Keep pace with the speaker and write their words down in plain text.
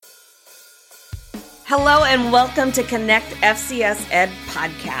Hello and welcome to Connect FCS Ed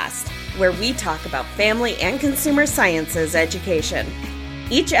podcast, where we talk about family and consumer sciences education.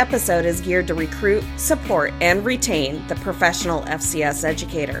 Each episode is geared to recruit, support, and retain the professional FCS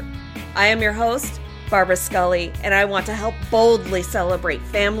educator. I am your host, Barbara Scully, and I want to help boldly celebrate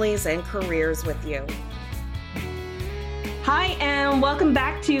families and careers with you. Hi, and welcome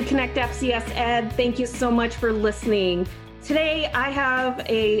back to Connect FCS Ed. Thank you so much for listening. Today, I have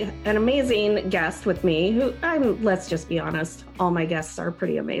an amazing guest with me who, let's just be honest, all my guests are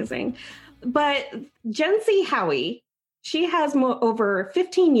pretty amazing. But Jency Howie, she has over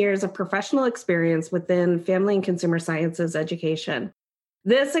 15 years of professional experience within family and consumer sciences education.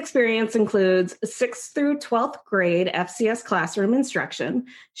 This experience includes 6th through 12th grade FCS classroom instruction.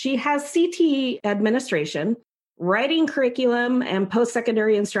 She has CTE administration, writing curriculum, and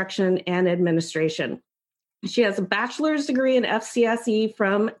post-secondary instruction and administration. She has a bachelor's degree in FCSE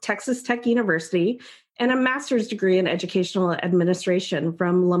from Texas Tech University and a master's degree in educational administration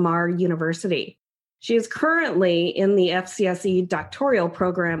from Lamar University. She is currently in the FCSE doctoral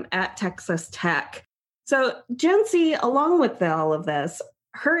program at Texas Tech. So Jency, along with all of this,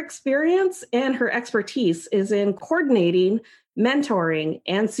 her experience and her expertise is in coordinating, mentoring,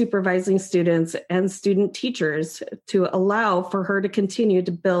 and supervising students and student teachers to allow for her to continue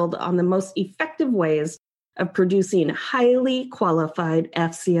to build on the most effective ways of producing highly qualified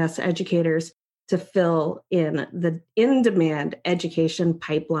FCS educators to fill in the in-demand education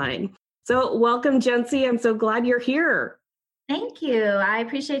pipeline. So welcome, Jency. I'm so glad you're here. Thank you. I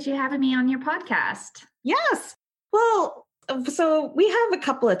appreciate you having me on your podcast. Yes. Well, so we have a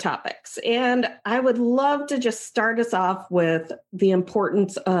couple of topics, and I would love to just start us off with the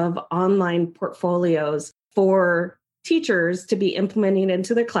importance of online portfolios for teachers to be implementing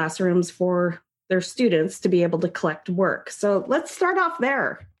into their classrooms for their students to be able to collect work. So let's start off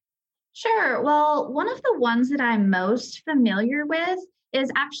there. Sure. Well, one of the ones that I'm most familiar with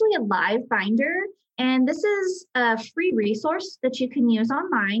is actually a live binder. And this is a free resource that you can use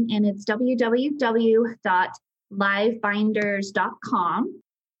online, and it's www.livebinders.com.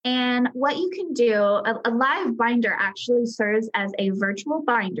 And what you can do, a live binder actually serves as a virtual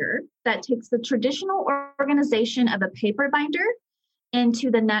binder that takes the traditional organization of a paper binder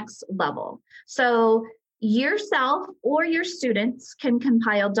into the next level. So yourself or your students can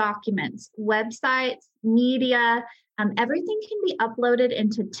compile documents, websites, media, everything can be uploaded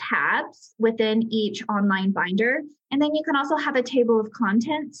into tabs within each online binder. And then you can also have a table of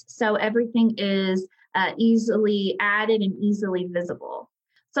contents, so everything is easily added and easily visible.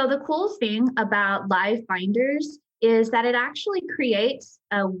 So the cool thing about live binders is that it actually creates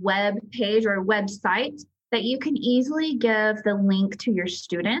a web page or a website that you can easily give the link to your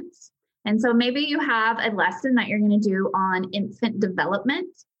students. And so maybe you have a lesson that you're going to do on infant development.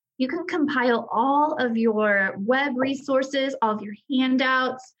 You can compile all of your web resources, all of your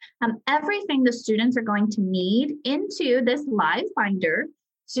handouts, everything the students are going to need into this live binder.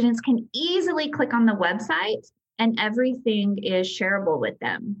 Students can easily click on the website and everything is shareable with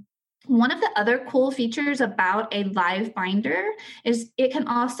them. One of the other cool features about a live binder is it can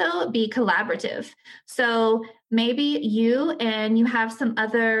also be collaborative. So maybe you have some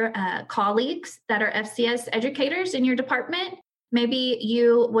other colleagues that are FCS educators in your department. Maybe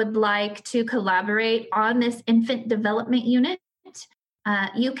you would like to collaborate on this infant development unit.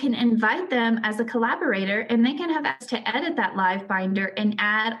 You can invite them as a collaborator, and they can have access to edit that live binder and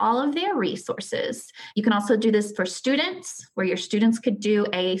add all of their resources. You can also do this for students, where your students could do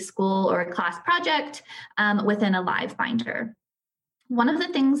a school or a class project within a live binder. One of the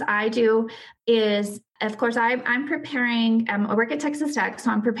things I do is, of course, I'm preparing, I work at Texas Tech, so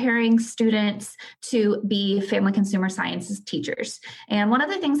I'm preparing students to be family consumer sciences teachers. And one of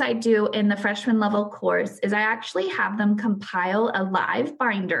the things I do in the freshman level course is I actually have them compile a live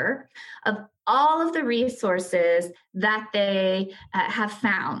binder of all of the resources that they have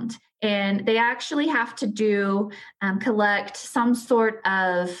found. And they actually have to collect some sort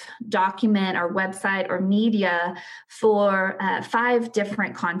of document or website or media for 5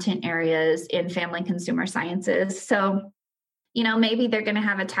 different content areas in family consumer sciences. So, maybe they're going to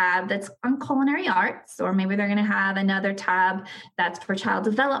have a tab that's on culinary arts, or maybe they're going to have another tab that's for child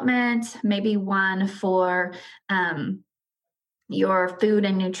development, maybe one for your food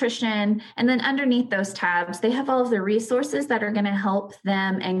and nutrition. And then underneath those tabs, they have all of the resources that are going to help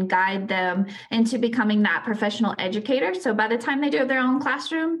them and guide them into becoming that professional educator. So by the time they do their own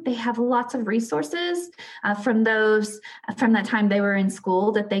classroom, they have lots of resources from that time they were in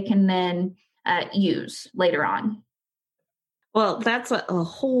school that they can then use later on. Well, that's a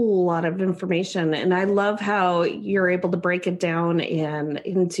whole lot of information. And I love how you're able to break it down and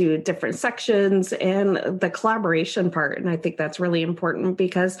into different sections and the collaboration part. And I think that's really important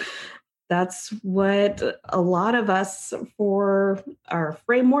because that's what a lot of us for our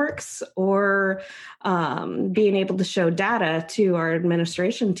frameworks or being able to show data to our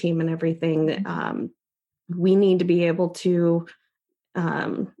administration team and everything. We need to be able to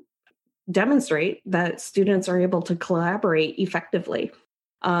um, demonstrate that students are able to collaborate effectively.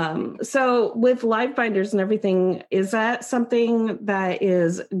 So with live binders and everything, is that something that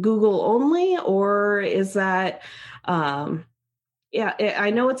is Google only, or is that,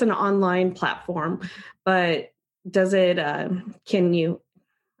 I know it's an online platform, but does it, can you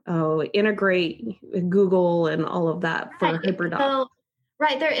integrate Google and all of that for HyperDoc? So,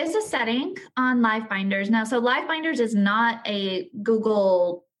 right, there is a setting on Live Binders now. So Live Binders is not a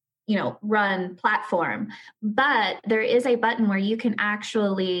Google run platform, but there is a button where you can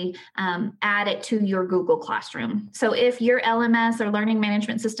actually add it to your Google Classroom. So if your LMS or learning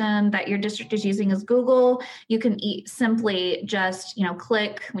management system that your district is using is Google, you can simply just,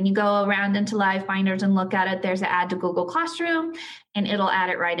 click when you go around into Live Binders and look at it, there's an add to Google Classroom and it'll add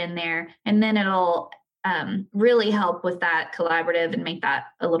it right in there. And then it'll really help with that collaborative and make that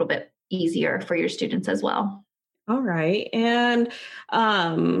a little bit easier for your students as well. All right. And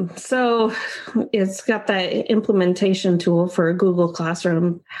so it's got that implementation tool for Google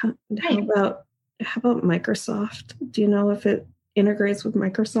Classroom. How about Microsoft? Do you know if it integrates with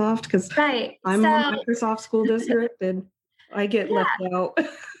Microsoft? Because I'm a Microsoft school district and I get left out.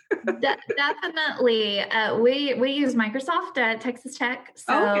 Definitely. We use Microsoft at Texas Tech.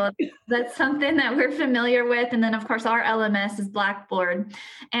 So That's something that we're familiar with. And then, of course, our LMS is Blackboard.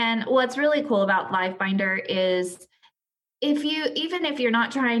 And what's really cool about LiveBinder is even if you're not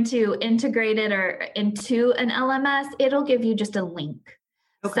trying to integrate it or into an LMS, it'll give you just a link.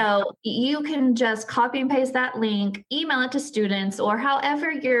 Okay. So you can just copy and paste that link, email it to students, or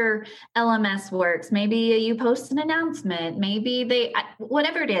however your LMS works. Maybe you post an announcement, maybe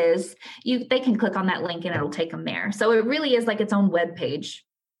whatever it is, they can click on that link and it'll take them there. So it really is like its own web page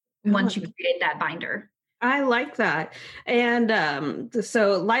once you create that binder. I like that. And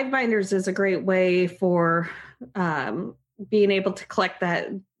so Live Binders is a great way for being able to collect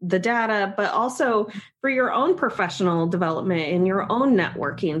the data, but also for your own professional development and your own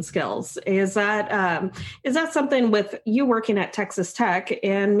networking skills. Is that something with you working at Texas Tech,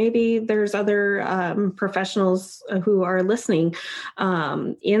 and maybe there's other professionals who are listening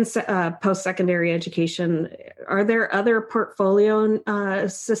in post-secondary education? Are there other portfolio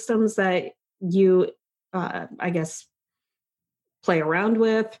systems that you, I guess, play around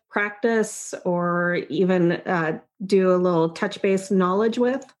with, practice, or even do a little touch-based knowledge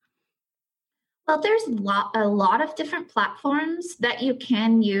with? Well, there's a lot of different platforms that you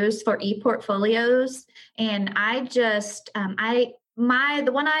can use for ePortfolios. And I just, the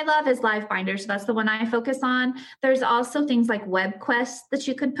one I love is LiveBinder. So that's the one I focus on. There's also things like WebQuest that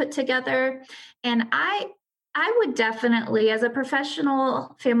you could put together. And I would definitely, as a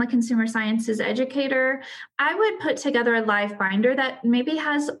professional family consumer sciences educator, I would put together a live binder that maybe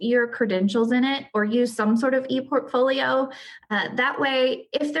has your credentials in it, or use some sort of e-portfolio. That way,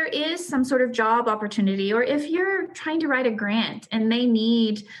 if there is some sort of job opportunity, or if you're trying to write a grant and they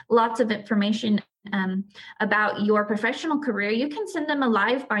need lots of information about your professional career, you can send them a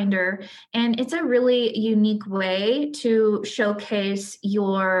live binder, and it's a really unique way to showcase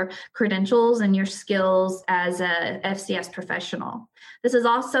your credentials and your skills as a FCS professional. This is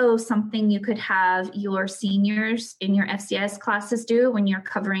also something you could have your seniors in your FCS classes do when you're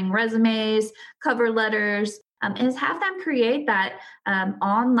covering resumes, cover letters, is have them create that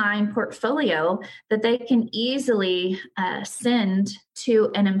online portfolio that they can easily send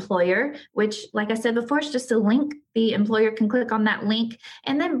to an employer, which, like I said before, is just a link. The employer can click on that link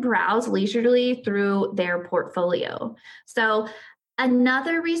and then browse leisurely through their portfolio. So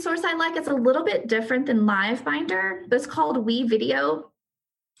another resource I like is a little bit different than LiveBinder. It's called WeVideo.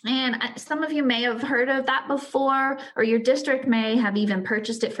 And some of you may have heard of that before, or your district may have even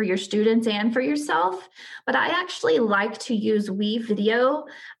purchased it for your students and for yourself. But I actually like to use WeVideo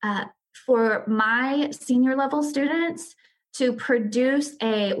for my senior level students to produce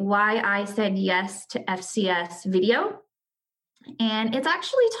a Why I Said Yes to FCS video. And it's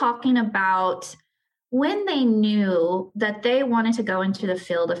actually talking about when they knew that they wanted to go into the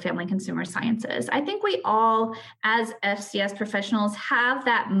field of family consumer sciences. I think we all, as FCS professionals, have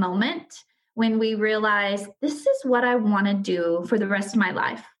that moment when we realize this is what I want to do for the rest of my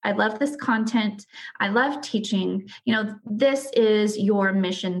life. I love this content. I love teaching. This is your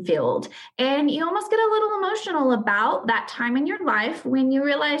mission field. And you almost get a little emotional about that time in your life when you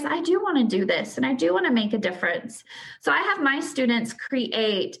realize, I do want to do this and I do want to make a difference. So I have my students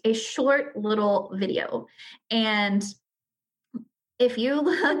create a short little video. And if you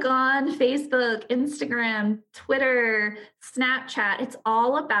look on Facebook, Instagram, Twitter, Snapchat, it's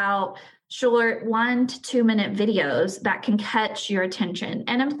all about short 1 to 2 minute videos that can catch your attention.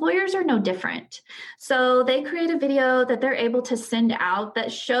 And employers are no different. So they create a video that they're able to send out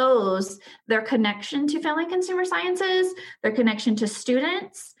that shows their connection to family consumer sciences, their connection to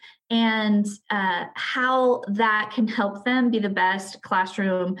students, and how that can help them be the best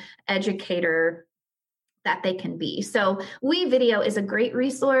classroom educator that they can be. So WeVideo is a great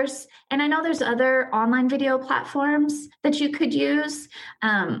resource. And I know there's other online video platforms that you could use,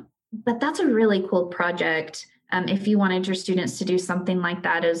 but that's a really cool project if you wanted your students to do something like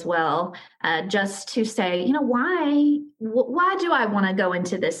that as well, just to say, why do I want to go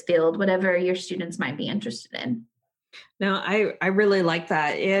into this field, whatever your students might be interested in. No, I really like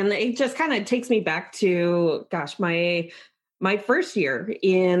that. And it just kind of takes me back to, my first year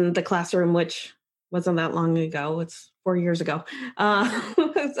in the classroom, which wasn't that long ago. It's 4 years ago.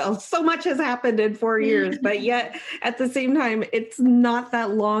 So much has happened in 4 years, but yet at the same time, it's not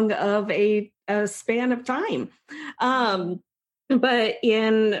that long of a span of time. But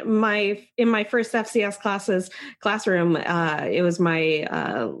in my first FCS classroom, it was my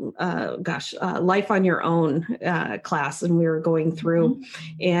Life on Your Own class, and we were going through,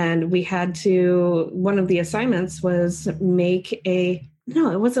 and we had to. One of the assignments was make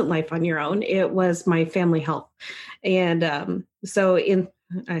No, it wasn't Life on Your Own. It was my family health, and so in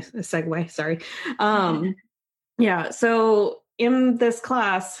a segue. Sorry. Yeah. So in this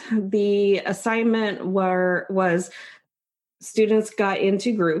class, the assignment was. Students got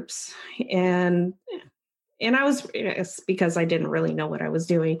into groups, and I was, because I didn't really know what I was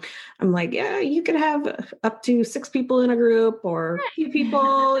doing. I'm like, yeah, you could have up to 6 people in a group, or a few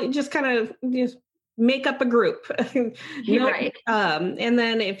people, just kind of just make up a group. Right. And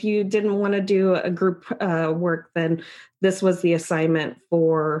then if you didn't want to do a group work, then this was the assignment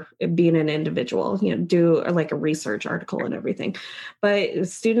for being an individual, do like a research article and everything. But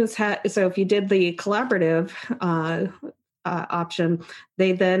students so if you did the collaborative option,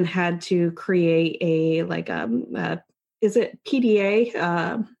 they then had to create is it PDA?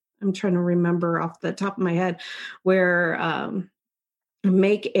 I'm trying to remember off the top of my head, where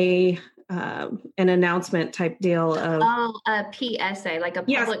make an announcement type deal of a PSA, like a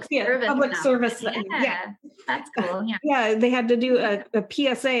public service. Public service. Yeah, that's cool. Yeah. Yeah, they had to do a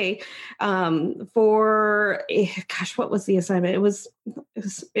PSA for what was the assignment? It was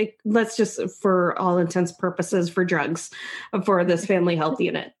let's just, for all intents and purposes, for drugs for this family health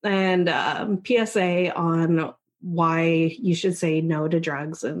unit, and PSA on why you should say no to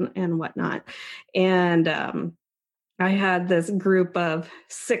drugs and whatnot. And I had this group of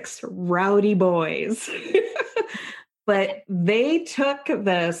 6 rowdy boys, but they took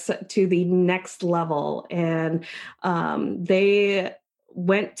this to the next level, and they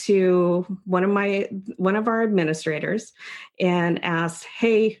went to one of our administrators and asked,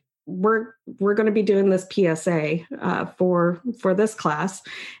 "Hey, we're going to be doing this PSA for this class,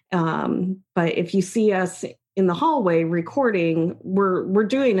 but if you see us in the hallway recording, we're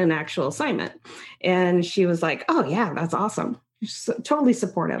doing an actual assignment." And she was like, "Oh yeah, that's awesome." Totally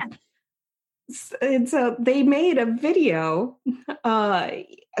supportive. And so they made a video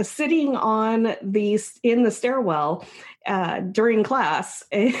sitting in the stairwell during class.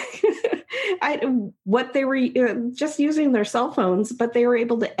 What they were just using their cell phones, but they were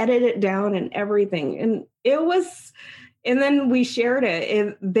able to edit it down and everything. And it was, and then we shared it,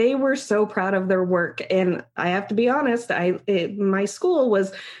 and they were so proud of their work. And I have to be honest, my school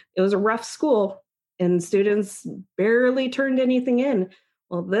was a rough school, and students barely turned anything in.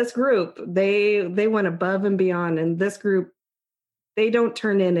 Well, this group, they went above and beyond, and this group, they don't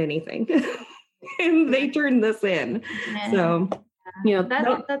turn in anything, and they turned this in. Yeah. So,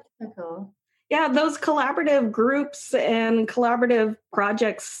 that's so cool. Yeah, those collaborative groups and collaborative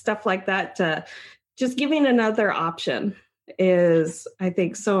projects, stuff like that, just giving another option is, I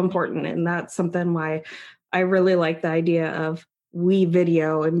think, so important. And that's something why I really like the idea of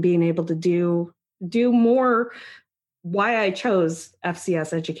WeVideo and being able to do more, why I chose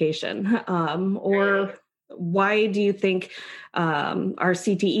FCS education, or why do you think our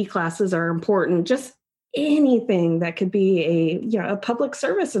CTE classes are important? Just anything that could be a public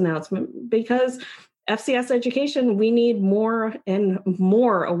service announcement, because FCS education, we need more and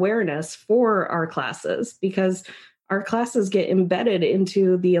more awareness for our classes because our classes get embedded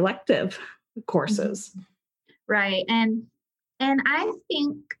into the elective courses. Right. And I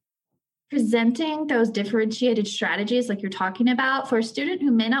think presenting those differentiated strategies like you're talking about for a student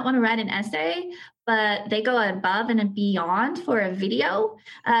who may not want to write an essay, but they go above and beyond for a video.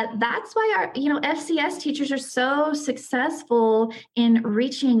 That's why our, FCS teachers are so successful in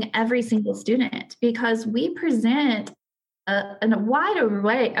reaching every single student, because we present a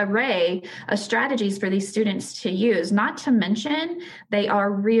wide array of strategies for these students to use, not to mention they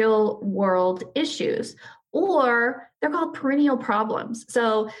are real world issues, or they're called perennial problems.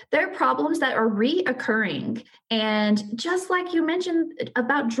 So they're problems that are reoccurring. And just like you mentioned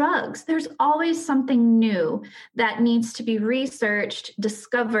about drugs, there's always something new that needs to be researched,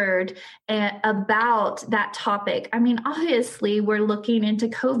 discovered about that topic. I mean, obviously, we're looking into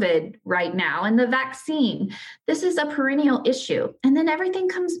COVID right now and the vaccine. This is a perennial issue. And then everything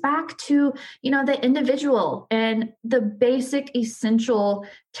comes back to, the individual and the basic essential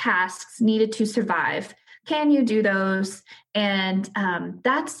tasks needed to survive. Can you do those? And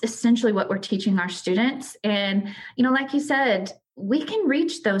that's essentially what we're teaching our students. And, like you said, we can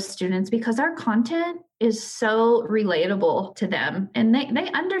reach those students because our content is so relatable to them. And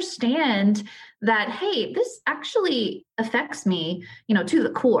they understand that, hey, this actually affects me, to the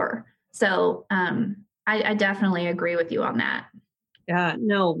core. So I definitely agree with you on that. Yeah,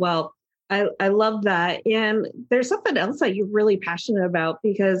 no, well, I love that. And there's something else that you're really passionate about,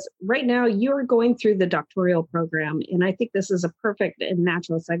 because right now you're going through the doctoral program. And I think this is a perfect and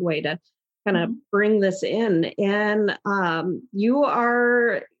natural segue to kind of bring this in. And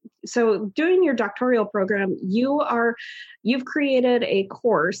so doing your doctoral program, you've created a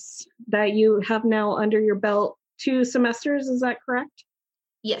course that you have now under your belt 2 semesters. Is that correct?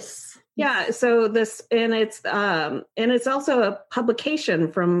 Yes. Yeah. So it's also a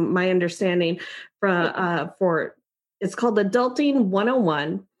publication, from my understanding, it's called Adulting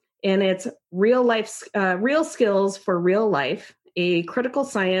 101, and it's real skills for real life, a critical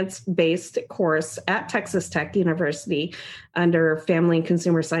science-based course at Texas Tech University under Family and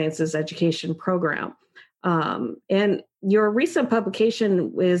Consumer Sciences Education Program. And your recent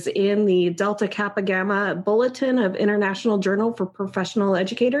publication is in the Delta Kappa Gamma Bulletin of International Journal for Professional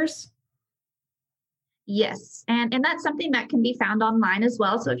Educators. Yes. And that's something that can be found online as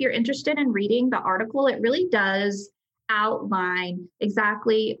well. So if you're interested in reading the article, it really does outline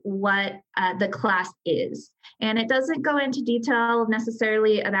exactly what the class is. And it doesn't go into detail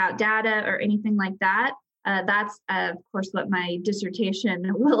necessarily about data or anything like that. That's, of course, what my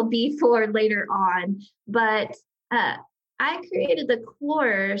dissertation will be for later on. But I created the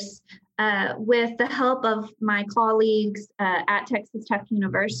course with the help of my colleagues at Texas Tech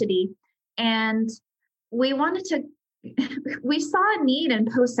University. And we saw a need in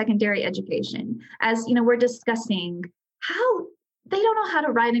post-secondary education. As we're discussing how they don't know how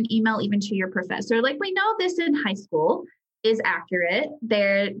to write an email even to your professor. Like, we know this in high school is accurate.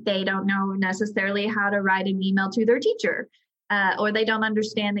 They don't know necessarily how to write an email to their teacher, or they don't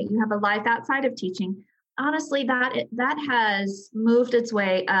understand that you have a life outside of teaching. Honestly, that has moved its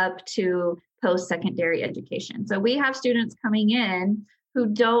way up to post-secondary education. So we have students coming in who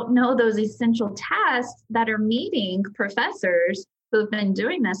don't know those essential tasks that are meeting professors who've been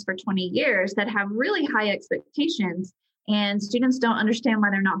doing this for 20 years that have really high expectations, and students don't understand why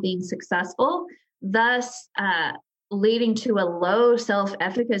they're not being successful, thus leading to a low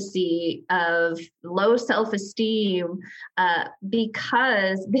self-efficacy, of low self-esteem,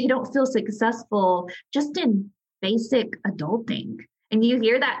 because they don't feel successful just in basic adulting. And you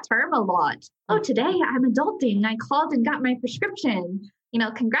hear that term a lot. Oh, today I'm adulting. I called and got my prescription.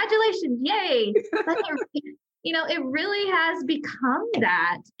 Congratulations, yay. But it really has become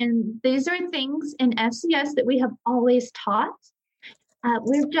that. And these are things in FCS that we have always taught.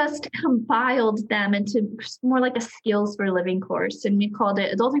 We've just compiled them into more like a skills for living course. And we called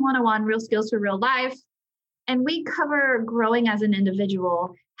it Adulting 101, Real Skills for Real Life. And we cover growing as an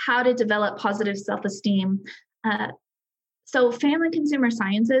individual, how to develop positive self-esteem. So family and consumer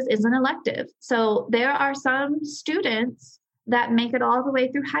sciences is an elective. So there are some students that make it all the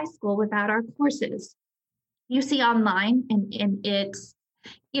way through high school without our courses. You see online, and it's,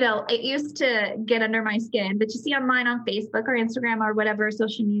 it used to get under my skin, but you see online on Facebook or Instagram or whatever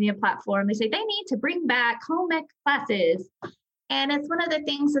social media platform, they say they need to bring back home ec classes. And it's one of the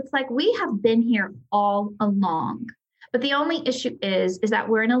things that's like, we have been here all along. But the only issue is that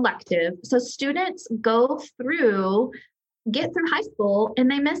we're an elective. So students go through get through high school and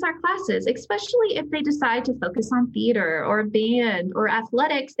they miss our classes, especially if they decide to focus on theater or band or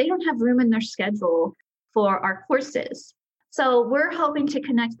athletics. They don't have room in their schedule for our courses. So we're hoping to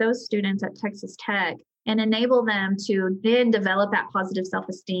connect those students at Texas Tech and enable them to then develop that positive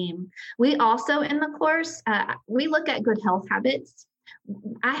self-esteem. We also, in the course, we look at good health habits.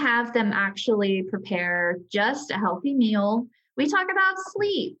 I have them actually prepare just a healthy meal. We talk about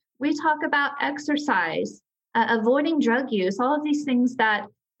sleep. We talk about exercise, avoiding drug use, all of these things that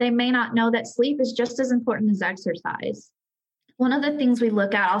they may not know, that sleep is just as important as exercise. One of the things we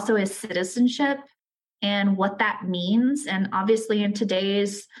look at also is citizenship and what that means. And obviously in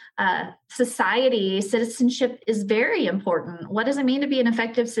today's society, citizenship is very important. What does it mean to be an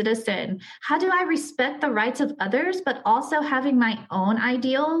effective citizen? How do I respect the rights of others, but also having my own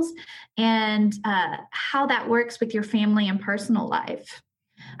ideals, and how that works with your family and personal life?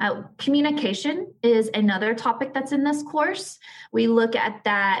 Communication is another topic that's in this course. We look at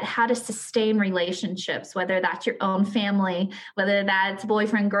that, how to sustain relationships, whether that's your own family, whether that's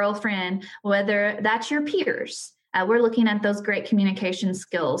boyfriend, girlfriend, whether that's your peers. We're looking at those great communication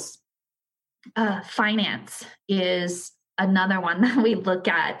skills. Finance is another one that we look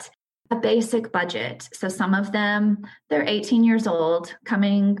at. A basic budget. So some of them, they're 18 years old,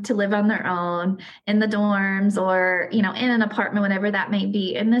 coming to live on their own in the dorms or, in an apartment, whatever that may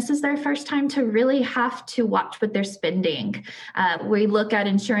be. And this is their first time to really have to watch what they're spending. We look at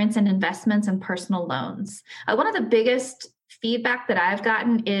insurance and investments and personal loans. One of the biggest feedback that I've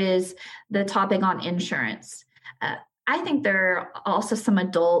gotten is the topic on insurance. I think there are also some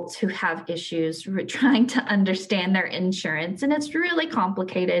adults who have issues trying to understand their insurance, and it's really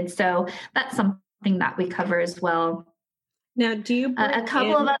complicated. So that's something that we cover as well. Now, do you a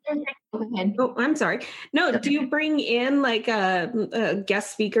couple of other things? Go ahead. Oh, I'm sorry. No, do you bring in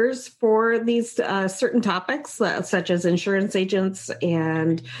guest speakers for these certain topics, such as insurance agents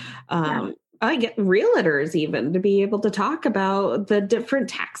and I get realtors even to be able to talk about the different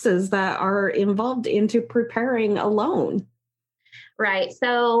taxes that are involved into preparing a loan? Right.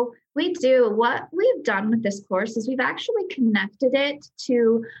 So what we've done with this course is we've actually connected it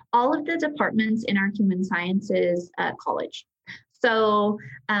to all of the departments in our human sciences college. So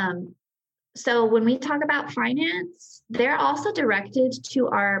when we talk about finance, they're also directed to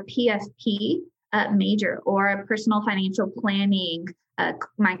our PFP major or a personal financial planning.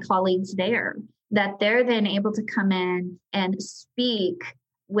 My colleagues there, that they're then able to come in and speak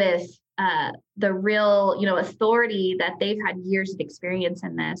with the real, authority that they've had years of experience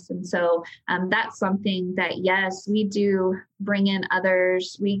in this. And so that's something that, yes, we do bring in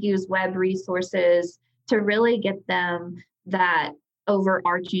others. We use web resources to really get them that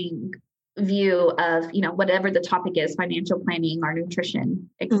overarching view of, whatever the topic is, financial planning or nutrition,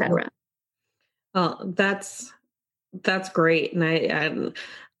 et cetera. Well, that's great. And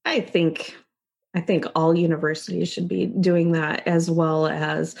I think all universities should be doing that, as well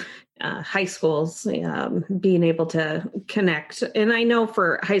as high schools, being able to connect. And I know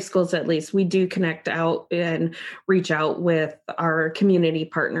for high schools, at least, we do connect out and reach out with our community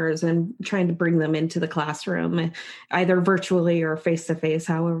partners and trying to bring them into the classroom, either virtually or face-to-face,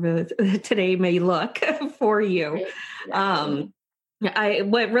 however today may look for you.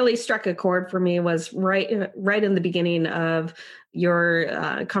 What really struck a chord for me was right in the beginning of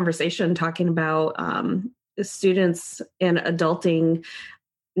your conversation, talking about students and adulting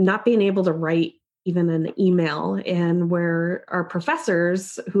not being able to write even an email, and where our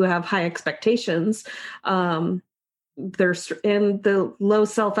professors who have high expectations, there's and the low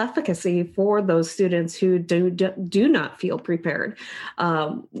self-efficacy for those students who do not feel prepared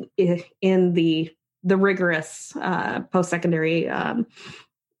in the rigorous post-secondary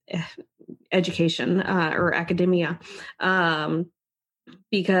education or academia,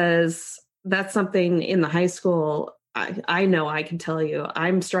 because that's something in the high school. I know I can tell you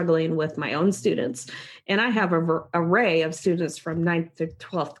I'm struggling with my own students, and I have an array of students from 9th to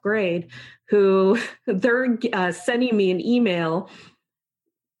 12th grade who they're sending me an email,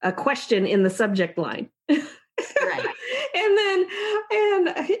 a question in the subject line. Right.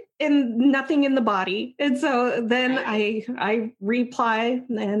 and nothing in the body. And so then I reply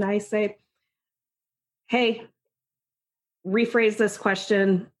and I say, hey, rephrase this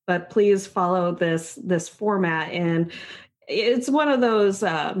question, but please follow this format. And it's one of those,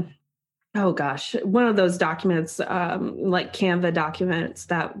 one of those documents, like Canva documents,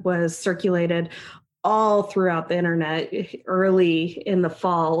 that was circulated all throughout the internet early in the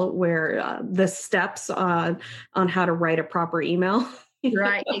fall, where the steps on how to write a proper email.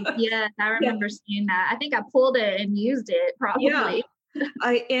 Right. Yeah, I remember seeing that. I think I pulled it and used it probably.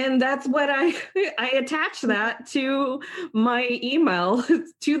 And that's what I attach that to my email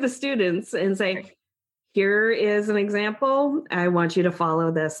to the students and say, here is an example. I want you to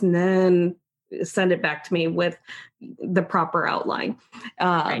follow this, and then send it back to me with the proper outline.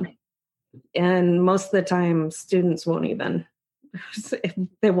 And most of the time, students won't even,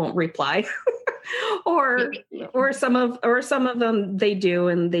 they won't reply. or some of them they do,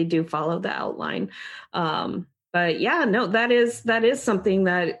 and they do follow the outline. But yeah, no, that is something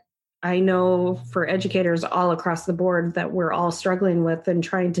that I know for educators all across the board that we're all struggling with and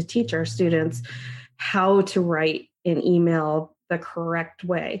trying to teach our students how to write an email the correct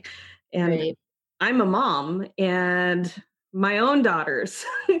way. And I'm a mom, and my own daughters,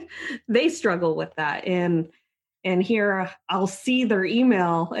 they struggle with that. And here I'll see their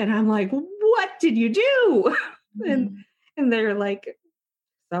email and I'm like, what did you do? And they're like,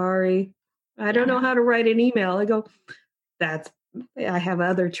 sorry, I don't know how to write an email. I go, I have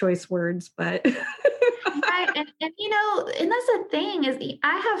other choice words, but. Right. And that's the thing is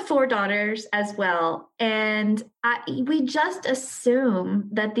I have 4 daughters as well. And we just assume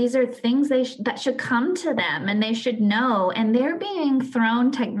that these are things that should come to them and they should know. And they're being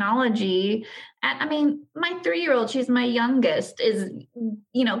thrown technology. My 3-year-old, she's my youngest,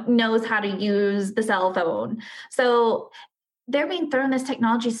 knows how to use the cell phone. So they're being thrown this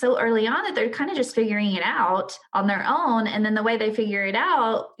technology so early on that they're kind of just figuring it out on their own. And then the way they figure it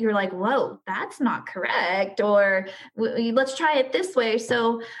out, you're like, whoa, that's not correct. Or let's try it this way.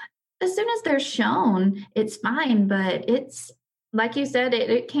 So as soon as they're shown, it's fine. But it's, like you said,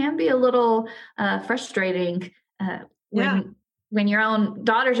 it can be a little frustrating when your own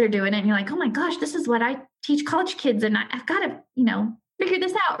daughters are doing it and you're like, oh my gosh, this is what I teach college kids. And I've got to, figure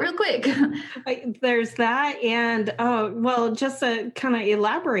this out real quick. There's that. And just to kind of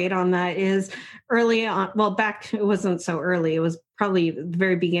elaborate on that is early on, it wasn't so early. It was probably the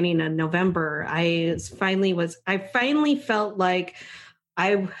very beginning of November. I finally felt like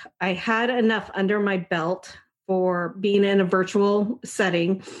I had enough under my belt for being in a virtual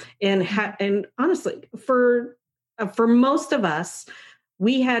setting. And honestly, for most of us,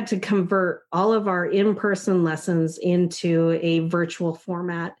 we had to convert all of our in-person lessons into a virtual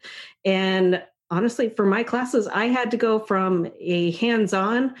format. And honestly, for my classes, I had to go from a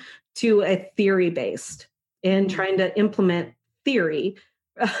hands-on to a theory-based and trying to implement theory.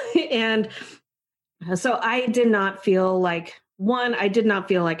 And so I did not feel like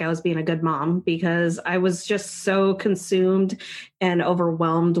I was being a good mom because I was just so consumed and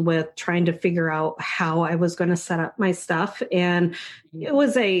overwhelmed with trying to figure out how I was going to set up my stuff. And it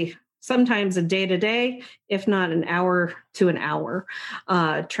was sometimes a day to day, if not an hour to an hour,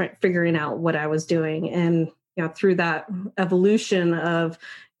 figuring out what I was doing. And, through that evolution of,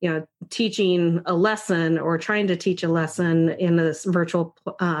 teaching a lesson or trying to teach a lesson in this virtual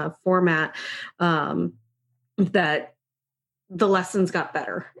format, that the lessons got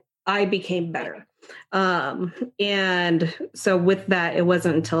better. I became better. And so with that, it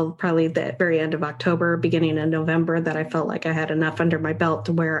wasn't until probably the very end of October, beginning of November, that I felt like I had enough under my belt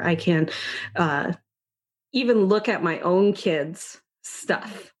to where I can even look at my own kids'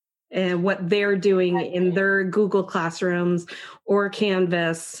 stuff and what they're doing in their Google Classrooms or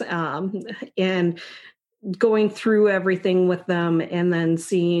Canvas, and going through everything with them, and then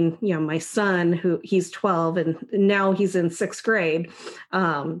seeing, my son, he's 12 and now he's in 6th grade.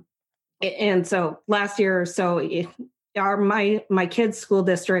 And so last year or so, my kids' school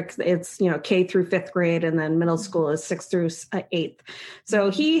district, it's, K through 5th grade, and then middle school is 6th through 8th. So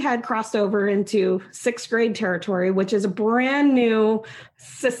he had crossed over into 6th grade territory, which is a brand new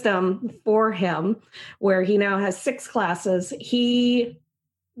system for him, where he now has 6 classes.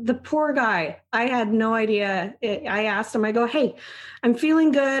 The poor guy, I had no idea. I asked him, I go, hey, I'm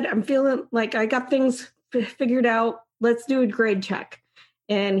feeling good. I'm feeling like I got things figured out. Let's do a grade check.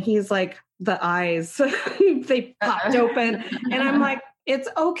 And he's like, the eyes, they popped open. And I'm like, it's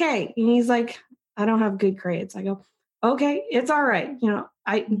okay. And he's like, I don't have good grades. I go, okay, it's all right.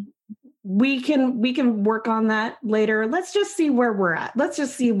 We can work on that later. Let's just see where we're at. Let's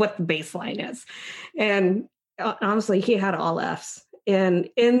just see what the baseline is. And honestly, he had all Fs. And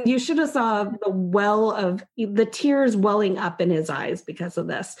you should have saw the well of the tears welling up in his eyes because of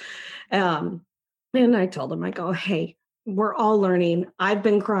this. And I told him, I go, hey, we're all learning. I've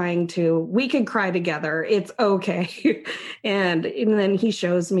been crying too. We can cry together. It's okay. And then he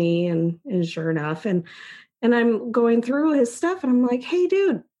shows me, and sure enough, and I'm going through his stuff, and I'm like, hey,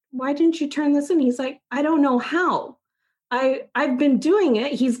 dude, why didn't you turn this in? He's like, I don't know how. I've been doing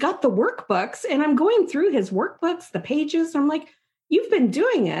it. He's got the workbooks, and I'm going through his workbooks, the pages. I'm like, you've been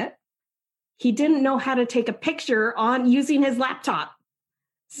doing it. He didn't know how to take a picture on using his laptop.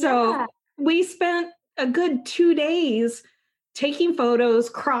 So Yeah. we spent a good 2 days taking photos,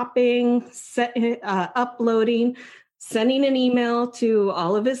 cropping, uploading, sending an email to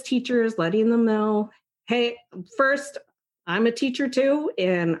all of his teachers, letting them know, hey, first, I'm a teacher too,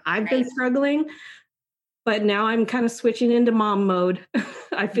 and I've been Right. struggling, but now I'm kind of switching into mom mode.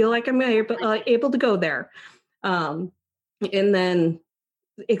 I feel like I'm able to go there. Um, and then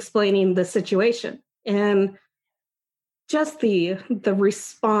explaining the situation. And just the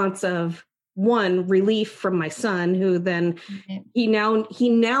response of one, relief from my son, who then Right. he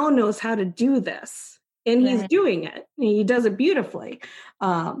now knows how to do this, and he's Right. doing it. He does it beautifully.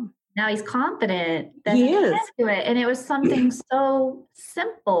 Um, Now he's confident that he he can is. do it. And it was something so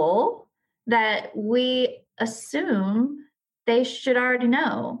simple that we assume they should already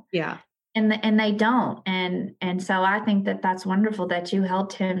know. Yeah. And they don't. And so I think that that's wonderful that you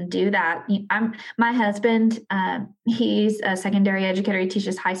helped him do that. My husband, he's a secondary educator. He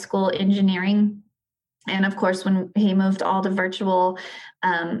teaches high school engineering. And of course, when he moved all to virtual,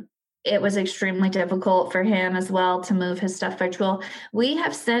 it was extremely difficult for him as well to move his stuff virtual. We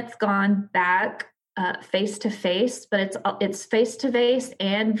have since gone back face to face, but it's face to face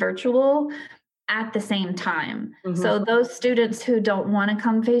and virtual at the same time. Mm-hmm. So those students who don't want to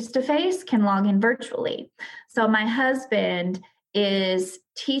come face to face can log in virtually. So my husband is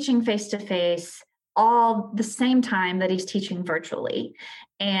teaching face to face all the same time that he's teaching virtually.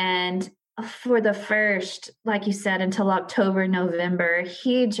 And for the first, like you said, until October, November,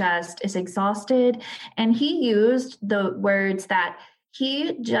 he just is exhausted. And he used the words that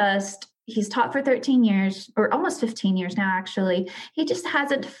he's taught for 13 years or almost 15 years now, actually. He just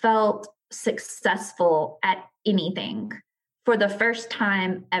hasn't felt successful at anything for the first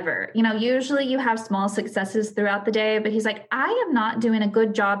time ever. Usually you have small successes throughout the day, but he's like, I am not doing a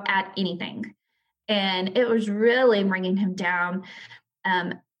good job at anything. And it was really bringing him down.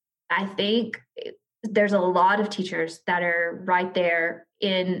 I think there's a lot of teachers that are right there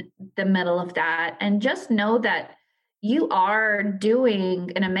in the middle of that. And just know that you are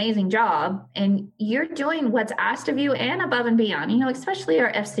doing an amazing job and you're doing what's asked of you and above and beyond, especially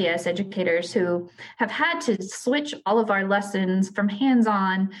our FCS educators who have had to switch all of our lessons from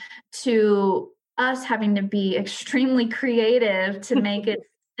hands-on to us having to be extremely creative to make it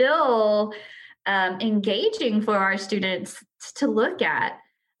still engaging for our students to look at.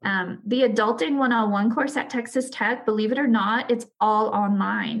 The Adulting 101 course at Texas Tech, believe it or not, it's all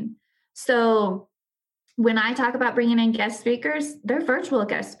online. So when I talk about bringing in guest speakers, they're virtual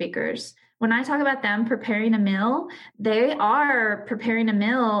guest speakers. When I talk about them preparing a meal, they are preparing a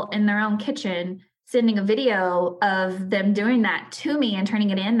meal in their own kitchen, sending a video of them doing that to me and turning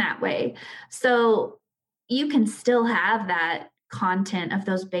it in that way. So you can still have that content of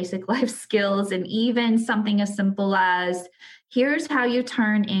those basic life skills, and even something as simple as, here's how you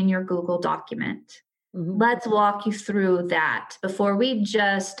turn in your Google document. Mm-hmm. Let's walk you through that before we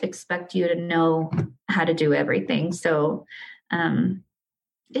just expect you to know how to do everything. So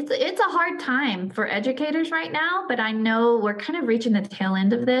it's a hard time for educators right now, but I know we're kind of reaching the tail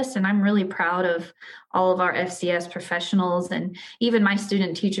end of this, and I'm really proud of all of our FCS professionals and even my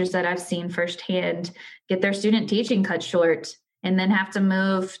student teachers that I've seen firsthand get their student teaching cut short and then have to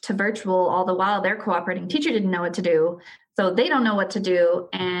move to virtual all the while their cooperating teacher didn't know what to do. So they don't know what to do.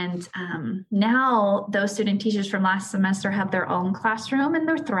 And now those student teachers from last semester have their own classroom and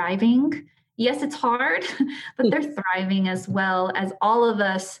they're thriving. Yes, it's hard, but they're thriving as well as all of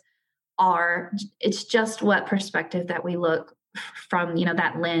us are. It's just what perspective that we look from,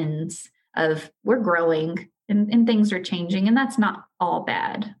 that lens of we're growing and things are changing, and that's not all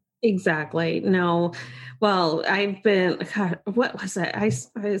bad. Exactly. No. Well, what was it? I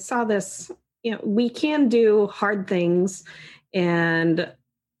saw this. We can do hard things, and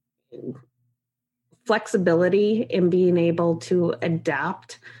flexibility in being able to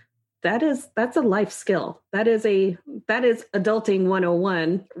adapt. That's a life skill. That is adulting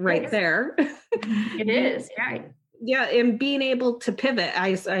 101 right there. It is, right. Yeah, and being able to pivot.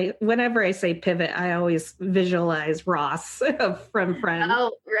 I whenever I say pivot, I always visualize Ross from Friends.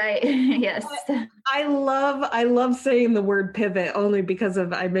 Oh, right. Yes. I love saying the word pivot only because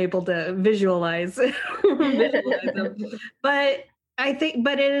I'm able to visualize them. But I think,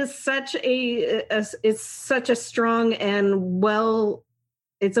 it is it's such a strong and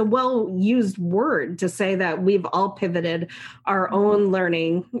it's a well-used word to say that we've all pivoted our own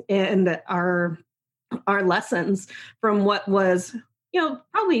learning and our lessons from what was,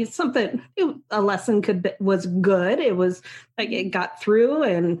 probably something, a lesson was good. It was like it got through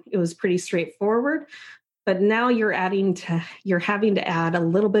and it was pretty straightforward. But now you're having to add a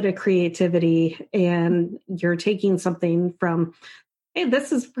little bit of creativity, and you're taking something from hey,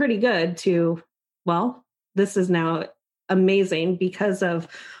 this is pretty good, to, well, this is now amazing because of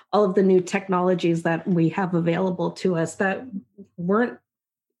all of the new technologies that we have available to us that weren't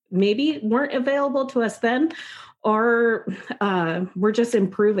weren't available to us then, or we're just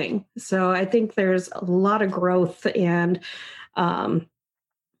improving. So I think there's a lot of growth, and I'd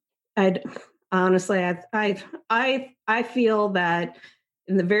honestly, I feel that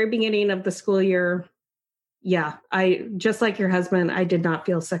in the very beginning of the school year, yeah, I, just like your husband, I did not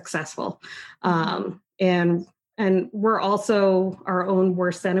feel successful. And we're also our own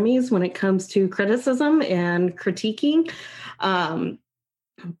worst enemies when it comes to criticism and critiquing.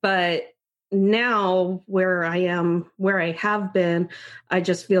 But now where I am, where I have been, I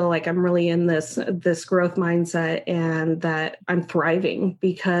just feel like I'm really in this growth mindset, and that I'm thriving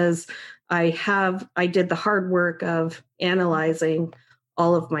because I did the hard work of analyzing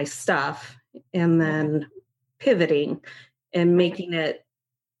all of my stuff and then pivoting and making it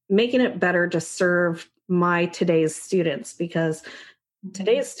better to serve my today's students, because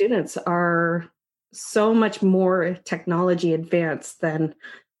today's students are so much more technology advanced than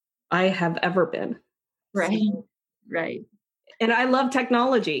I have ever been. Right. So, right. And I love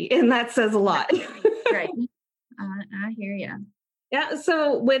technology, and that says a lot. Right. I hear you. Yeah.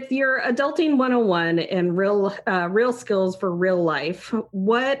 So with your Adulting 101 and real skills for real life,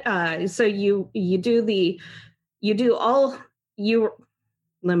 what, so let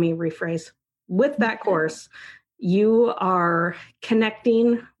me rephrase. With that course, you are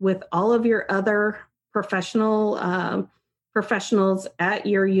connecting with all of your other professionals at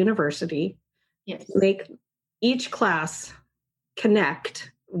your university. Yes. Make each class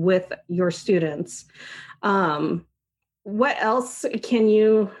connect with your students. What else can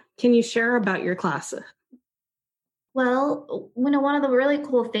you share about your class? Well, one of the really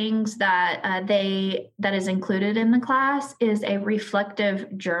cool things that is included in the class is a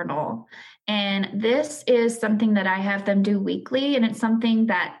reflective journal. And this is something that I have them do weekly, and it's something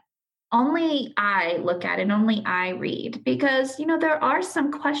that only I look at and only I read, because, there are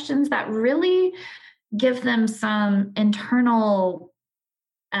some questions that really give them some internal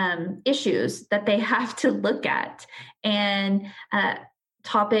issues that they have to look at. And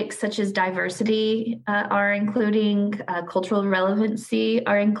topics such as diversity are including, cultural relevancy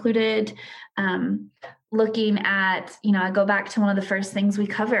are included. Looking at, I go back to one of the first things we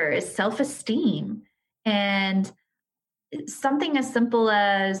cover is self-esteem, and something as simple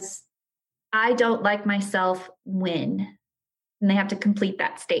as, I don't like myself when, and they have to complete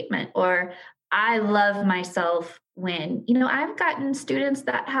that statement, or I love myself when. I've gotten students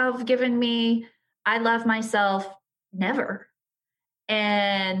that have given me, I love myself never.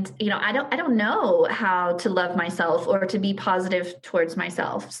 And, I don't know how to love myself or to be positive towards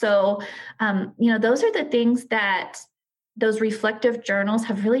myself. So, those are the things that those reflective journals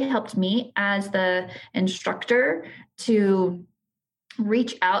have really helped me as the instructor to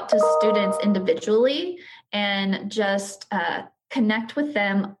reach out to students individually and just connect with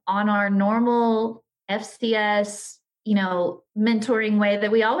them on our normal FCS, mentoring way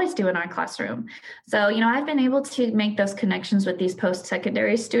that we always do in our classroom. So, I've been able to make those connections with these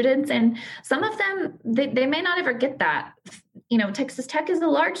post-secondary students, and some of them, they may not ever get that. Texas Tech is a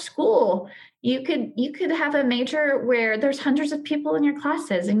large school. You could have a major where there's hundreds of people in your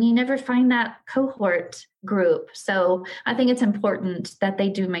classes, and you never find that cohort group. So I think it's important that they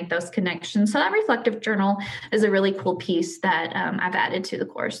do make those connections. So that reflective journal is a really cool piece that I've added to the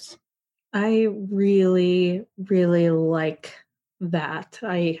course. I really, really like that.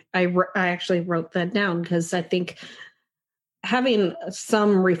 I actually wrote that down because I think having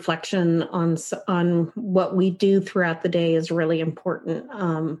some reflection on what we do throughout the day is really important.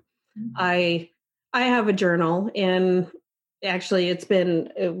 I have a journal, and actually it's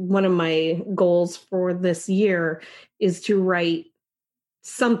been one of my goals for this year is to write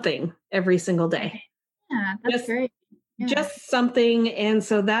something every single day. Yeah, that's great. Yeah. Just something. And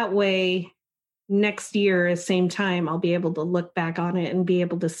so that way next year, same time, I'll be able to look back on it and be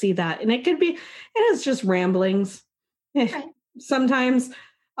able to see that. And it is just ramblings. Okay. Sometimes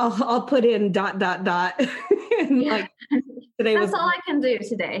I'll put in ... and like today that's all I can do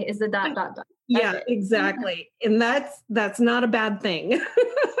today is the ... Yeah, exactly. And that's not a bad thing.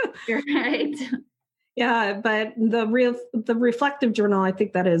 You're right. Yeah, but the reflective journal, I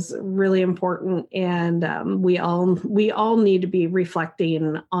think that is really important, and we all need to be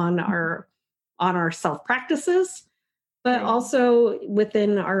reflecting on our self practices, but also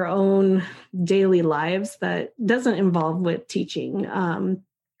within our own daily lives that doesn't involve with teaching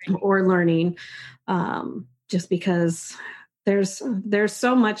or learning, just because there's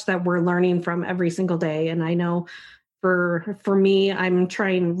so much that we're learning from every single day. And I know for me, I'm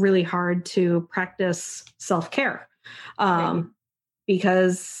trying really hard to practice self-care,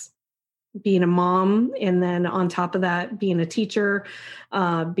 because being a mom, and then on top of that, being a teacher,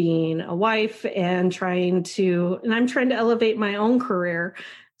 being a wife, and I'm trying to elevate my own career.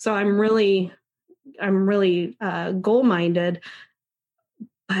 So I'm really goal-minded,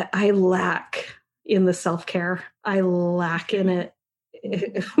 but I lack in the self-care. I lack in it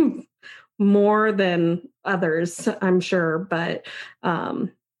more than others, I'm sure. But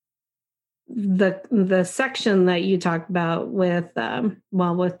the section that you talked about with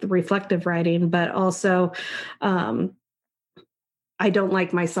with the reflective writing, but also I don't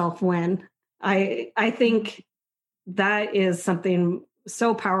like myself when I think that is something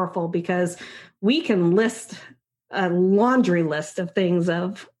so powerful, because we can list a laundry list of things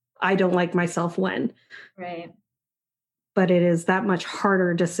of I don't like myself when. Right. But it is that much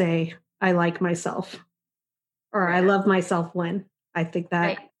harder to say I like myself or I love myself when. I think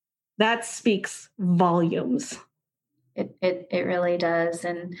that that speaks volumes. It really does.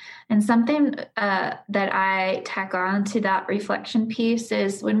 And something that I tack on to that reflection piece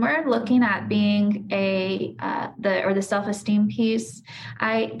is when we're looking at being the self-esteem piece,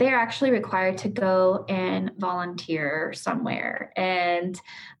 they're actually required to go and volunteer somewhere. And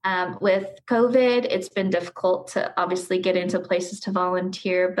with COVID, it's been difficult to obviously get into places to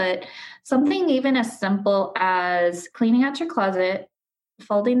volunteer, but something even as simple as cleaning out your closet,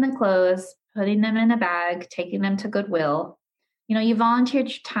 folding the clothes, putting them in a bag, taking them to Goodwill. You volunteered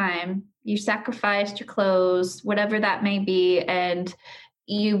your time, you sacrificed your clothes, whatever that may be, and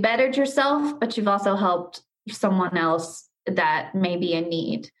you bettered yourself, but you've also helped someone else that may be in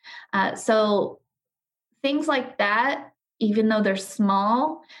need. So things like that, even though they're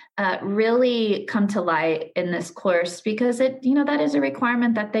small, really come to light in this course, because that is a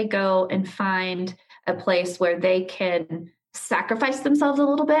requirement that they go and find a place where they can sacrifice themselves a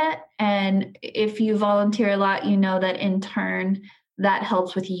little bit. And if you volunteer a lot, that in turn, that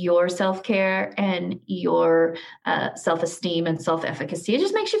helps with your self-care and your self-esteem and self-efficacy. It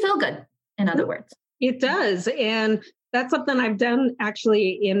just makes you feel good, in other words. It does. And that's something I've done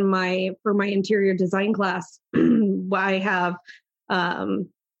actually for my interior design class. I have,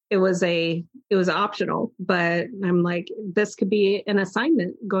 it was optional, but I'm like, this could be an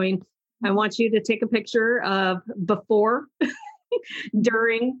assignment going, I want you to take a picture of before,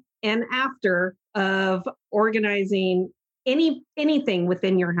 during, and after of organizing anything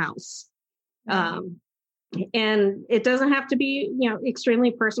within your house. And it doesn't have to be, extremely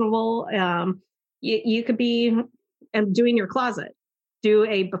personable. You could be doing your closet, do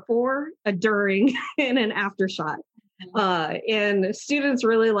a before, a during, and an after shot. And students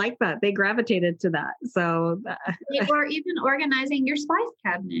really like that. They gravitated to that. So, or even organizing your spice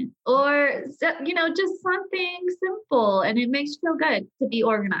cabinet, or just something simple, and it makes you feel good to be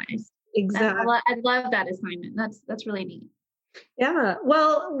organized. Exactly. I love that assignment. That's really neat. Yeah.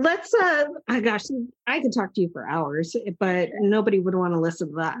 Well, let's. Gosh, I could talk to you for hours, but nobody would want to listen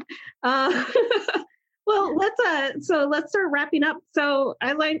to that. Well, let's start wrapping up. So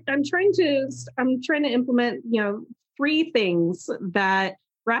I'm trying to implement, 3 things that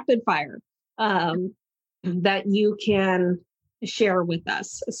rapid fire, that you can share with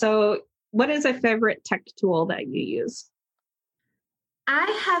us. So what is a favorite tech tool that you use? I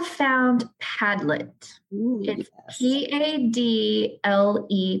have found Padlet. It's Padlet.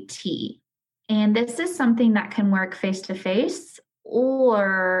 And this is something that can work face-to-face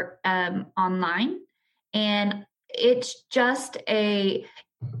or online. And it's just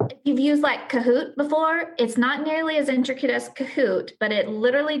you've used like Kahoot before. It's not nearly as intricate as Kahoot, but it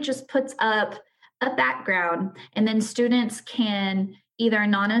literally just puts up a background, and then students can either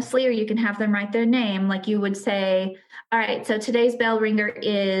anonymously, or you can have them write their name. Like you would say, all right, so today's bell ringer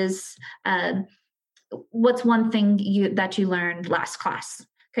is, what's one thing that you learned last class?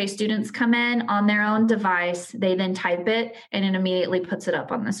 Okay, students come in on their own device, they then type it, and it immediately puts it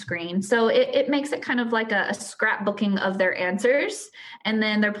up on the screen. So it makes it kind of like a scrapbooking of their answers, and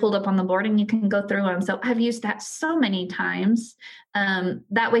then they're pulled up on the board and you can go through them. So I've used that so many times.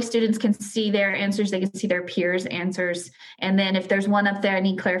 That way students can see their answers, they can see their peers' answers. And then if there's one up there, I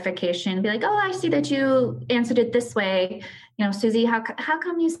need clarification, be like, oh, I see that you answered it this way. Susie, how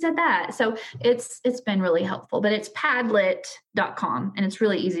come you said that? So it's been really helpful, but it's Padlet.com, and it's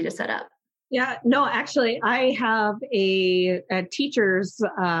really easy to set up. Yeah, no, actually I have a teacher's,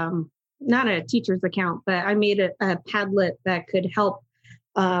 not a teacher's account, but I made a Padlet that could help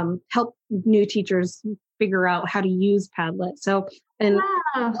new teachers figure out how to use Padlet. So, and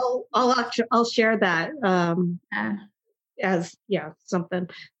wow. I'll share that as something.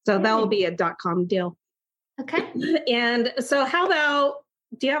 So that will be a .com deal. Okay. And so how about,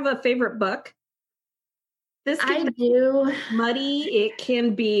 do you have a favorite book? This I can do. muddy, it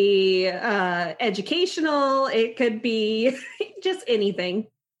can be educational, it could be just anything.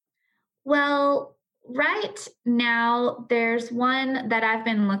 Well, right now there's one that I've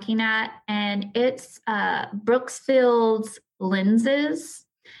been looking at, and it's Brooksfield's Lenses.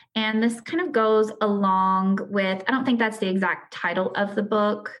 And this kind of goes along with, I don't think that's the exact title of the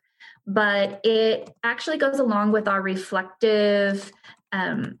book, but it actually goes along with our reflective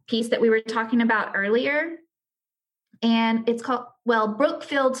piece that we were talking about earlier. And it's called, well,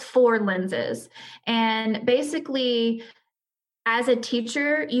 Brookfield's Four Lenses. And basically, as a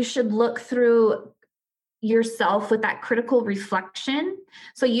teacher, you should look through yourself with that critical reflection.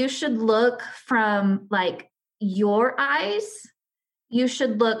 So you should look from like your eyes, you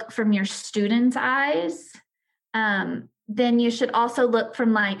should look from your students' eyes. Then you should also look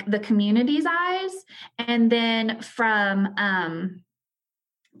from like the community's eyes, and then from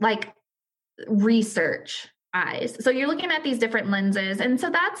like research eyes. So you're looking at these different lenses. And so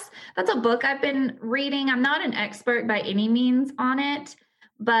that's a book I've been reading. I'm not an expert by any means on it,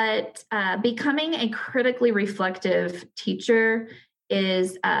 but Becoming a Critically Reflective Teacher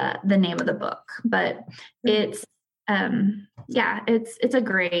is the name of the book. But it's it's a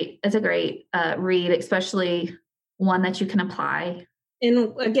great read, especially one that you can apply.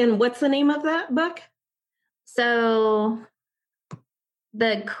 And again, what's the name of that book? So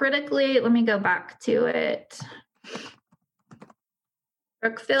let me go back to it.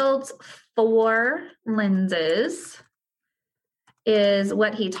 Brookfield's Four Lenses is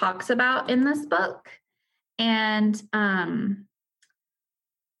what he talks about in this book. And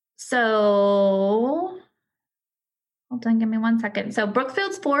so hold on, give me 1 second. So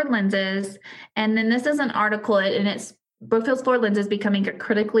Brookfield's Four Lenses, and then this is an article, and it's Brookfield's Four Lenses, Becoming a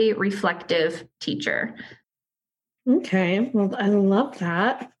Critically Reflective Teacher. Okay, well, I love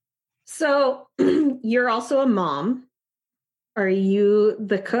that. So you're also a mom. Are you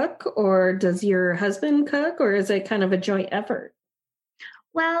the cook, or does your husband cook, or is it kind of a joint effort?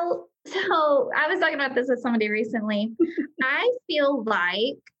 Well, so I was talking about this with somebody recently. I feel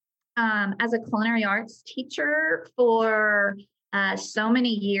like as a culinary arts teacher for so many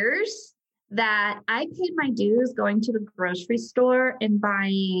years that I paid my dues going to the grocery store and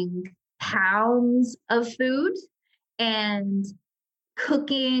buying pounds of food and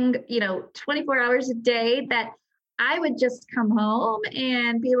cooking, 24 hours a day, that I would just come home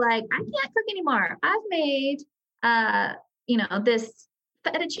and be like, I can't cook anymore. I've made, this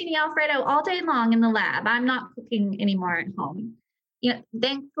fettuccine Alfredo all day long in the lab. I'm not cooking anymore at home.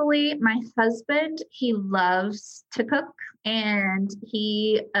 Thankfully, my husband, he loves to cook, and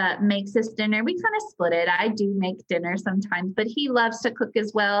he makes us dinner. We kind of split it. I do make dinner sometimes, but he loves to cook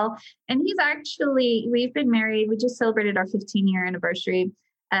as well. And we've been married. We just celebrated our 15-year anniversary.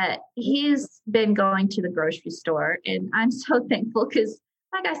 He's been going to the grocery store, and I'm so thankful because,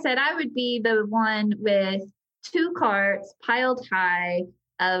 like I said, I would be the one with 2 carts piled high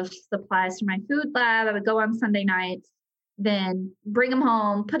of supplies for my food lab. I would go on Sunday nights, then bring them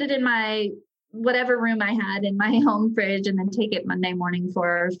home, put it in my whatever room I had in my home fridge, and then take it Monday morning for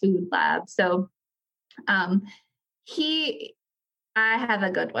our food lab. So I have a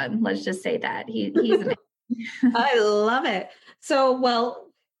good one. Let's just say that. He's amazing. I love it. So, well,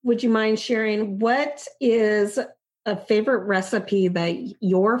 would you mind sharing what is a favorite recipe that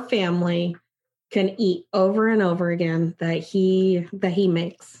your family can eat over and over again that he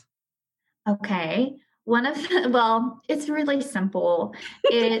makes? Okay. It's really simple.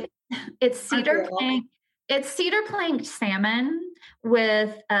 It's cedar plank. It's cedar plank salmon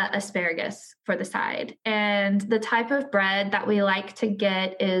with asparagus for the side. And the type of bread that we like to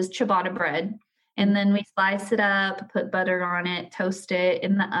get is ciabatta bread. And then we slice it up, put butter on it, toast it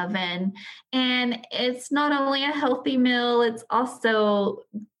in the oven. And it's not only a healthy meal, it's also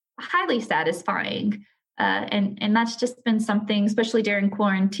highly satisfying. And that's just been something, especially during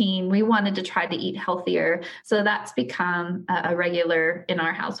quarantine, we wanted to try to eat healthier. So that's become a regular in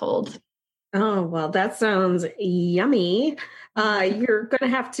our household. Oh, well, that sounds yummy. You're going to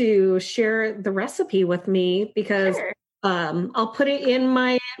have to share the recipe with me because Sure. I'll put it in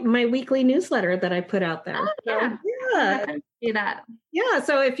my weekly newsletter that I put out there. Oh, yeah. Yeah. Do that. Yeah.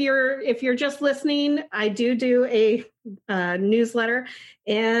 So if you're just listening, I do a newsletter,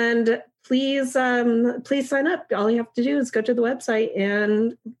 and please sign up. All you have to do is go to the website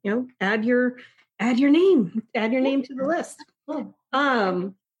and add your name to the list.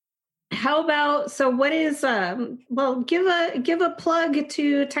 How about, so what is give a plug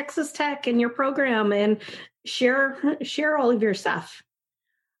to Texas Tech and your program, and share all of your stuff.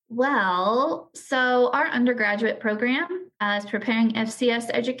 Well, so our undergraduate program is preparing FCS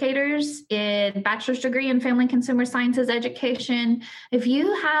educators in bachelor's degree in family consumer sciences education. If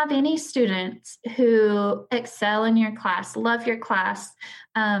you have any students who excel in your class, love your class,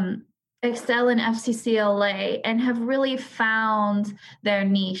 excel in FCCLA, and have really found their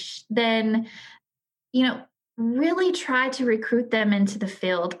niche, then, really try to recruit them into the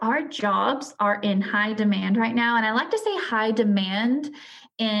field. Our jobs are in high demand right now. And I like to say high demand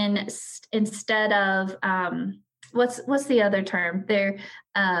instead of what's the other term? They're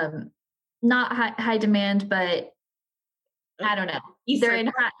not high demand, but I don't know. They're in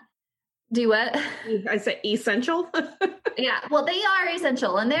high. Do what? I say essential. Yeah, well, they are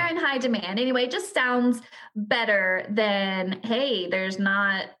essential and they're in high demand. Anyway, it just sounds better than, hey, there's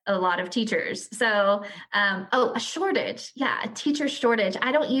not a lot of teachers. So, a shortage. Yeah, a teacher shortage.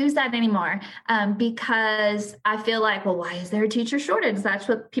 I don't use that anymore because I feel like, well, why is there a teacher shortage? That's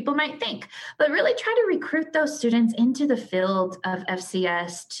what people might think. But really try to recruit those students into the field of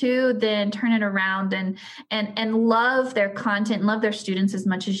FCS to then turn it around and love their content, love their students as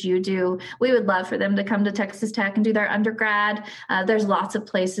much as you do. We would love for them to come to Texas Tech and do their undergrad. There's lots of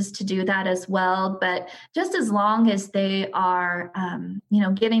places to do that as well. But just as long as they are,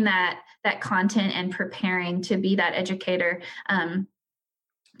 getting that content and preparing to be that educator,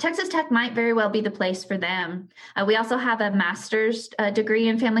 Texas Tech might very well be the place for them. We also have a master's degree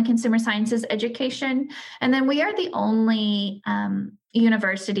in family consumer sciences education. And then we are the only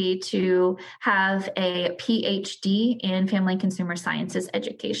university to have a PhD in family consumer sciences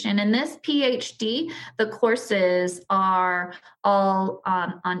education. And this PhD, the courses are all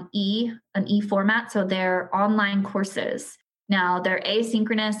on an e format. So they're online courses. Now they're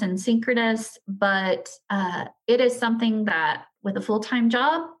asynchronous and synchronous, but it is something that with a full-time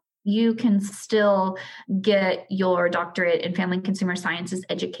job, you can still get your doctorate in family consumer sciences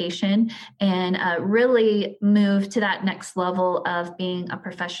education and really move to that next level of being a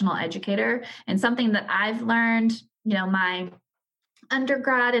professional educator. And something that I've learned, my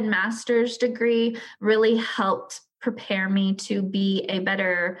undergrad and master's degree really helped prepare me to be a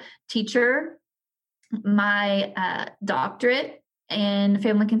better teacher. My doctorate in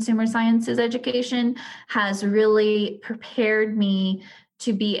family consumer sciences education has really prepared me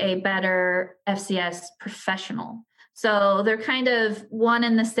to be a better FCS professional. So they're kind of one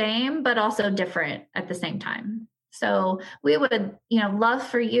and the same, but also different at the same time. So we would, love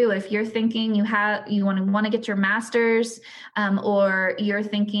for you if you're thinking you want to get your master's, or you're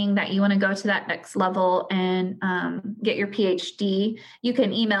thinking that you want to go to that next level and get your PhD. You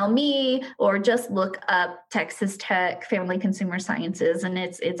can email me or just look up Texas Tech Family Consumer Sciences, and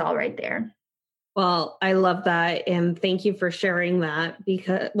it's all right there. Well, I love that. And thank you for sharing that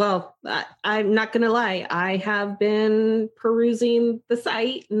because, I'm not going to lie. I have been perusing the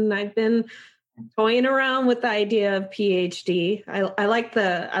site and I've been toying around with the idea of PhD. I like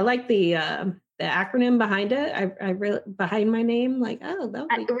the acronym behind it. I really behind my name, like, that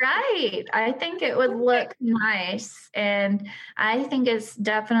would be right. I think it would look nice, and I think it's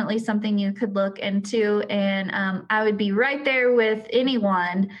definitely something you could look into. And I would be right there with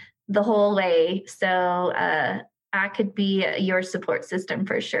anyone the whole way. So I could be your support system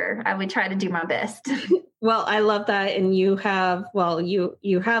for sure. I would try to do my best. Well, I love that. And you have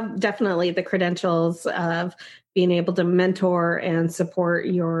definitely the credentials of being able to mentor and support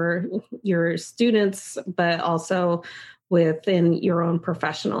your students, but also within your own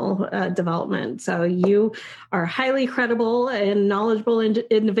professional development. So you are a highly credible and knowledgeable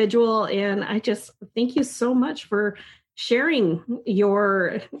individual. And I just thank you so much for sharing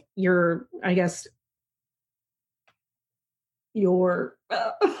your maybe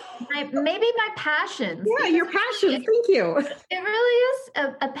my passions. Yeah, your passion. Thank you. It really is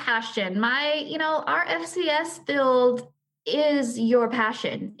a passion. Our FCS field is your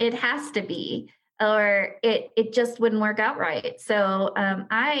passion. It has to be, or it just wouldn't work out right. So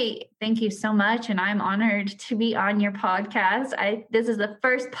I thank you so much, and I'm honored to be on your podcast. This is the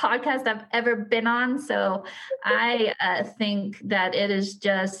first podcast I've ever been on, so I think that it is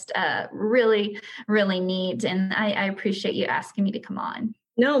just really, really neat, and I appreciate you asking me to come on.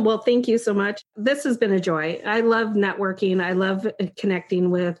 No, well, thank you so much. This has been a joy. I love networking. I love connecting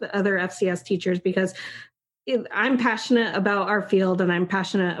with other FCS teachers because I'm passionate about our field and I'm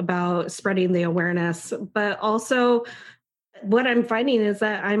passionate about spreading the awareness, but also what I'm finding is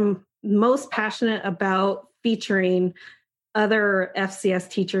that I'm most passionate about featuring other FCS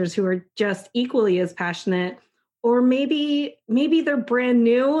teachers who are just equally as passionate, or maybe they're brand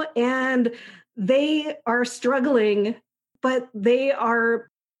new and they are struggling, but they are,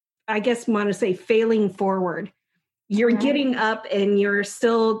 I guess, want to say failing forward. you're getting up and you're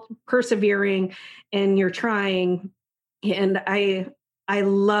still persevering and you're trying. And I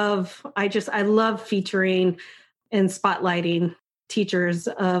love featuring and spotlighting teachers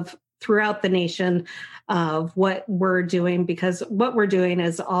throughout the nation of what we're doing, because what we're doing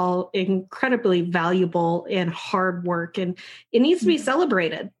is all incredibly valuable and hard work, and it needs to be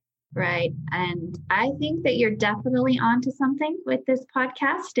celebrated. Right. And I think that you're definitely onto something with this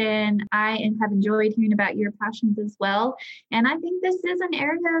podcast, and I have enjoyed hearing about your passions as well. And I think this is an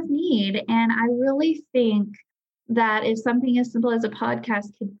area of need. And I really think that if something as simple as a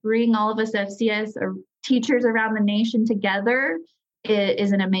podcast could bring all of us FCS or teachers around the nation together, it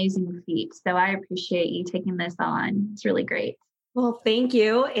is an amazing feat. So I appreciate you taking this on. It's really great. Well, thank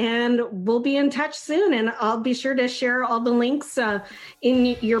you. And we'll be in touch soon. And I'll be sure to share all the links in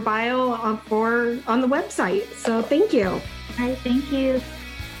your bio on the website. So thank you. All right. Thank you.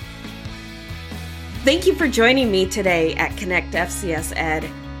 Thank you for joining me today at Connect FCS Ed.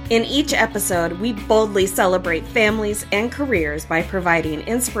 In each episode, we boldly celebrate families and careers by providing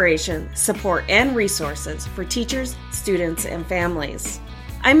inspiration, support, and resources for teachers, students, and families.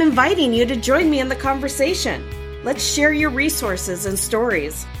 I'm inviting you to join me in the conversation. Let's share your resources and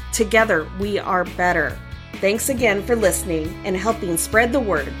stories. Together, we are better. Thanks again for listening and helping spread the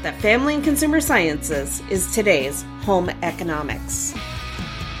word that Family and Consumer Sciences is today's home economics.